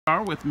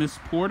Are with Miss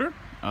Porter.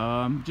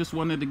 Just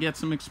wanted to get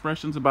some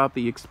expressions about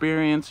the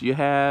experience you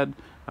had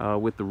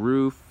with the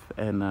roof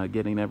and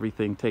getting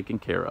everything taken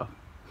care of.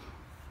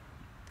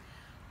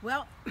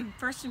 Well,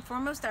 first and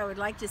foremost, I would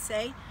like to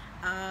say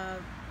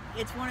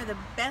it's one of the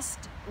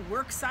best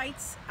work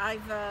sites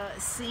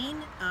I've seen.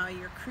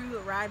 Your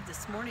crew arrived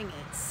this morning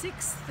at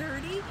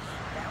 6:30.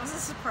 That was a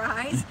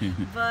surprise,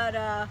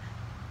 but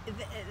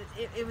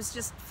it was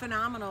just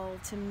phenomenal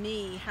to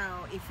me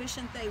how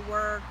efficient they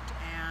worked,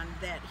 and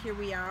that here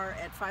we are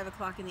at 5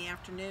 o'clock in the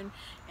afternoon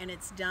and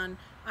it's done.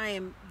 I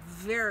am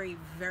very,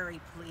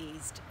 very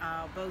pleased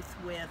both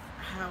with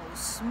how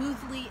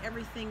smoothly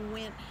everything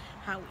went,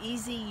 how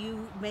easy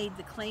you made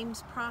the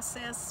claims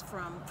process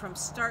from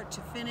start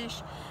to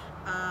finish.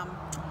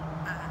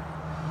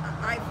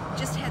 I've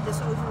just had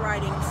this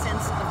overriding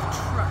sense of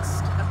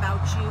trust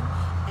about you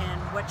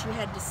and what you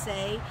had to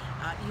say.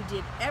 You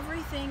did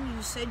everything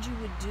you said you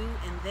would do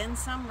and then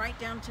some, right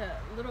down to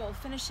little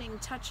finishing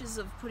touches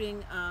of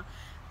putting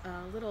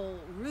little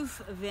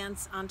roof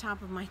vents on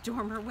top of my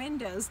dormer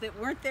windows that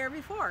weren't there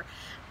before.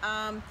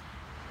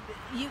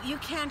 You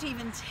can't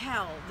even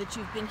tell that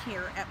you've been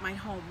here at my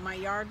home. My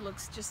yard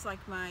looks just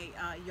like my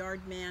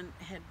yard man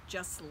had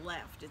just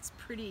left. It's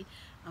pretty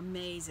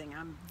amazing.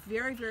 I'm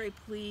very, very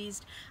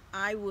pleased.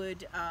 I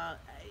would,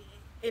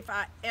 if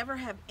I ever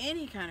have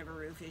any kind of a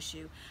roof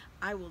issue,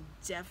 I will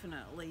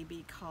definitely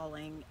be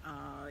calling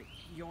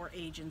your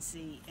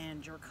agency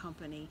and your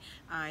company.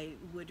 I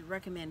would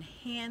recommend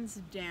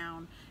hands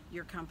down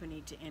your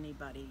company to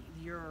anybody.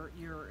 You're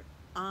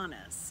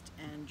honest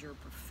and you're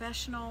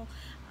professional,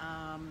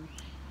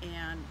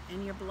 and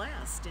you're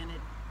blessed, and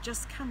it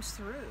just comes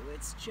through.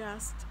 It's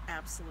just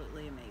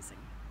absolutely amazing.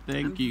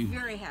 Thank you. I'm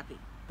very happy.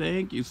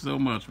 Thank you so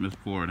much, Miss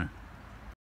Porter.